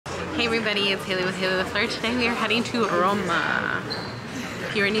Hey everybody, it's Haley with Haley the Fleur. Today we are heading to Roma.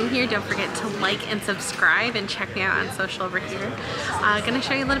 If you're new here, don't forget to like and subscribe and check me out on social over here. Gonna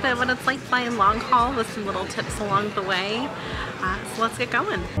show you a little bit of what it's like flying long haul with some little tips along the way. So let's get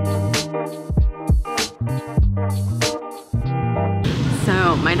going.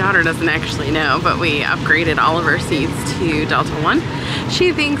 So my daughter doesn't actually know, but we upgraded all of our seats to Delta One.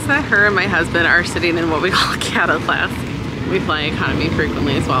 She thinks that her and my husband are sitting in what we call cattle class. We fly economy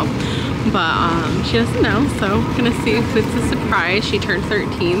frequently as well, but she doesn't know, so we're gonna see if it's a surprise. She turned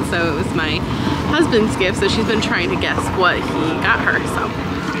 13, so it was my husband's gift, so she's been trying to guess what he got her, so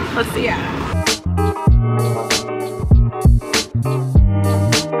let's see.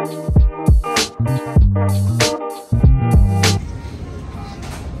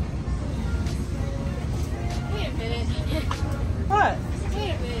 Wait a minute. What?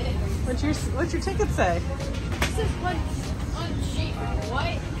 Wait a minute. What's your ticket say? This is what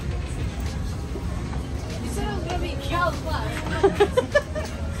What? You said it was gonna be Cal Plus.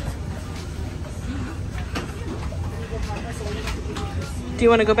 Do you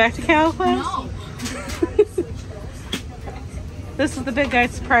want to go back to Cal class? No. This is the big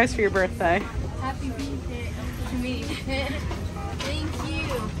guy's surprise for your birthday. Happy birthday to me. Thank you.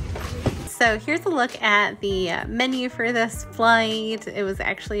 So here's a look at the menu for this flight. It was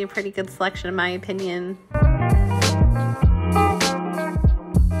actually a pretty good selection in my opinion.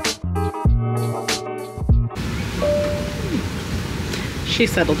 She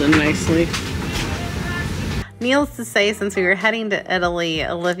settled in nicely. Needless to say, since we were heading to Italy,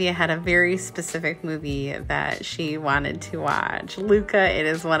 Olivia had a very specific movie that she wanted to watch. Luca, it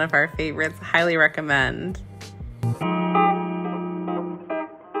is one of our favorites. Highly recommend. Hello,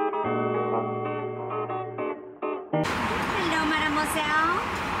 mademoiselle.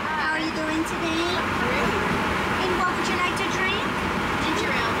 How are you doing today? And what would you like to drink?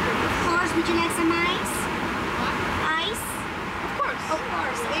 Ginger ale. Of course. Would you like some ice? What? Ice? Of course. Of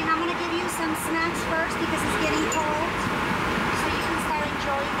course. And I'm going to give you some snacks first because it's getting cold. So you can start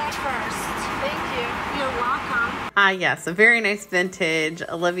enjoying that first. Thank you. You're welcome. Yes, a very nice vintage.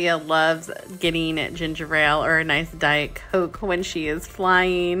 Olivia loves getting ginger ale or a nice Diet Coke when she is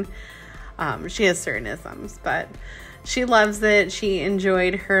flying. She has certain isms, but she loves it. She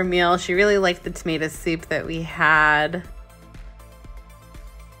enjoyed her meal. She really liked the tomato soup that we had.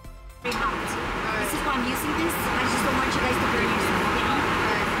 Very hot. This is why I'm using this. I just don't want you guys to burn yourself, you know?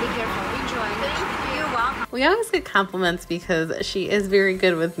 Be careful. Enjoy. Thank you. You're welcome. We always get compliments because she is very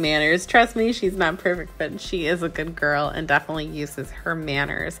good with manners. Trust me, she's not perfect, but she is a good girl and definitely uses her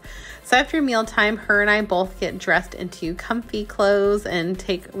manners. So after mealtime, her and I both get dressed into comfy clothes and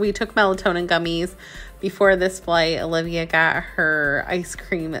we took melatonin gummies. Before this flight, Olivia got her ice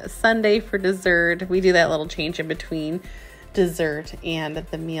cream sundae for dessert. We do that little change in between dessert and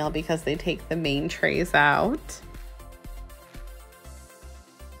the meal because they take the main trays out.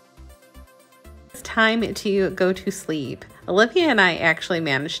 It's time to go to sleep. Olivia and I actually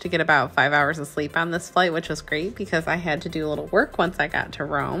managed to get about 5 hours of sleep on this flight, which was great because I had to do a little work once I got to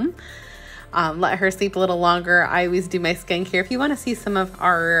Rome. Let her sleep a little longer. I always do my skincare. If you want to see some of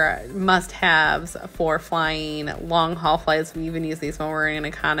our must-haves for flying long haul flights, we even use these when we're in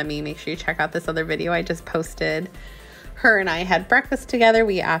economy. Make sure you check out this other video I just posted. Her and I had breakfast together.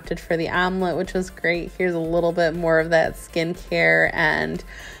 We opted for the omelet, which was great. Here's a little bit more of that skincare. And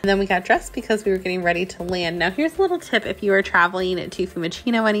then we got dressed because we were getting ready to land. Now, here's a little tip if you are traveling to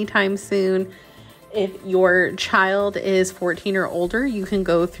Fiumicino anytime soon. If your child is 14 or older, you can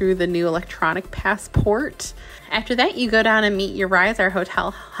go through the new electronic passport. After that, you go down and meet your rides. Our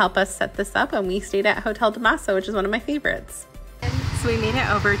hotel helped us set this up, and we stayed at Hotel Damaso, which is one of my favorites. So we made it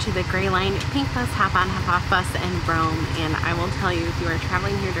over to the Gray Line Pink Bus, Hop On, Hop Off bus in Rome, and I will tell you, if you are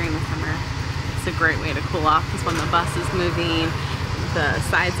traveling here during the summer, it's a great way to cool off because when the bus is moving, the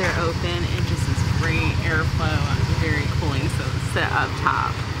sides are open, and just this great airflow, very cooling, so sit up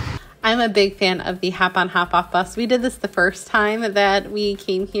top. I'm a big fan of the Hop On, Hop Off bus. We did this the first time that we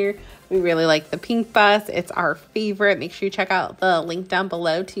came here. We really like the pink bus. It's our favorite. Make sure you check out the link down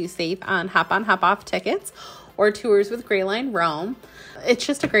below to save on Hop On, Hop Off tickets or tours with Gray Line Rome. It's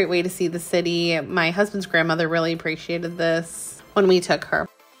just a great way to see the city. My husband's grandmother really appreciated this when we took her.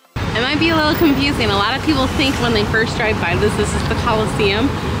 It might be a little confusing. A lot of people think when they first drive by this is the Colosseum,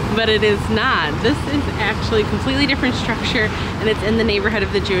 but it is not. This is actually a completely different structure, and it's in the neighborhood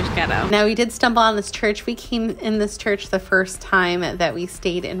of the Jewish ghetto. Now, we did stumble on this church. We came in this church the first time that we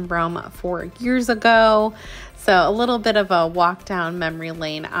stayed in Rome 4 years ago. So a little bit of a walk down memory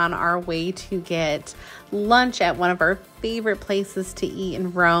lane on our way to get lunch at one of our favorite places to eat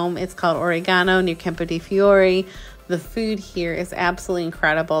in Rome. It's called Oregano near Campo di Fiori. The food here is absolutely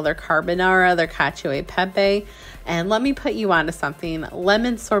incredible. Their carbonara, their cacio e pepe, and let me put you onto something.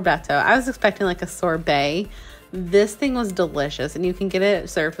 Lemon sorbetto. I was expecting like a sorbet. This thing was delicious, and you can get it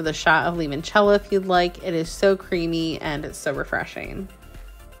served with a shot of limoncello if you'd like. It is so creamy and it's so refreshing.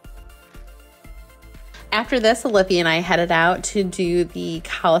 After this, Olivia and I headed out to do the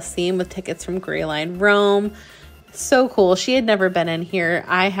Coliseum with tickets from Grey Line Rome. So cool. She had never been in here.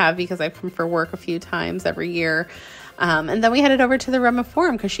 I have, because I've come for work a few times every year. And then we headed over to the Roman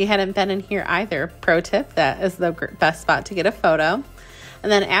Forum because she hadn't been in here either. Pro tip, that is the best spot to get a photo.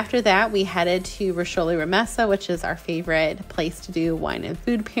 And then after that, we headed to Roscioli Rimessa, which is our favorite place to do wine and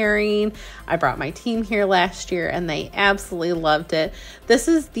food pairing. I brought my team here last year, and they absolutely loved it. This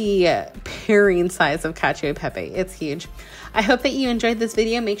is the pairing size of cacio e pepe. It's huge. I hope that you enjoyed this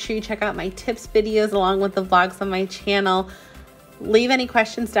video. Make sure you check out my tips videos along with the vlogs on my channel. Leave any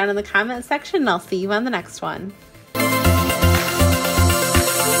questions down in the comment section, and I'll see you on the next one.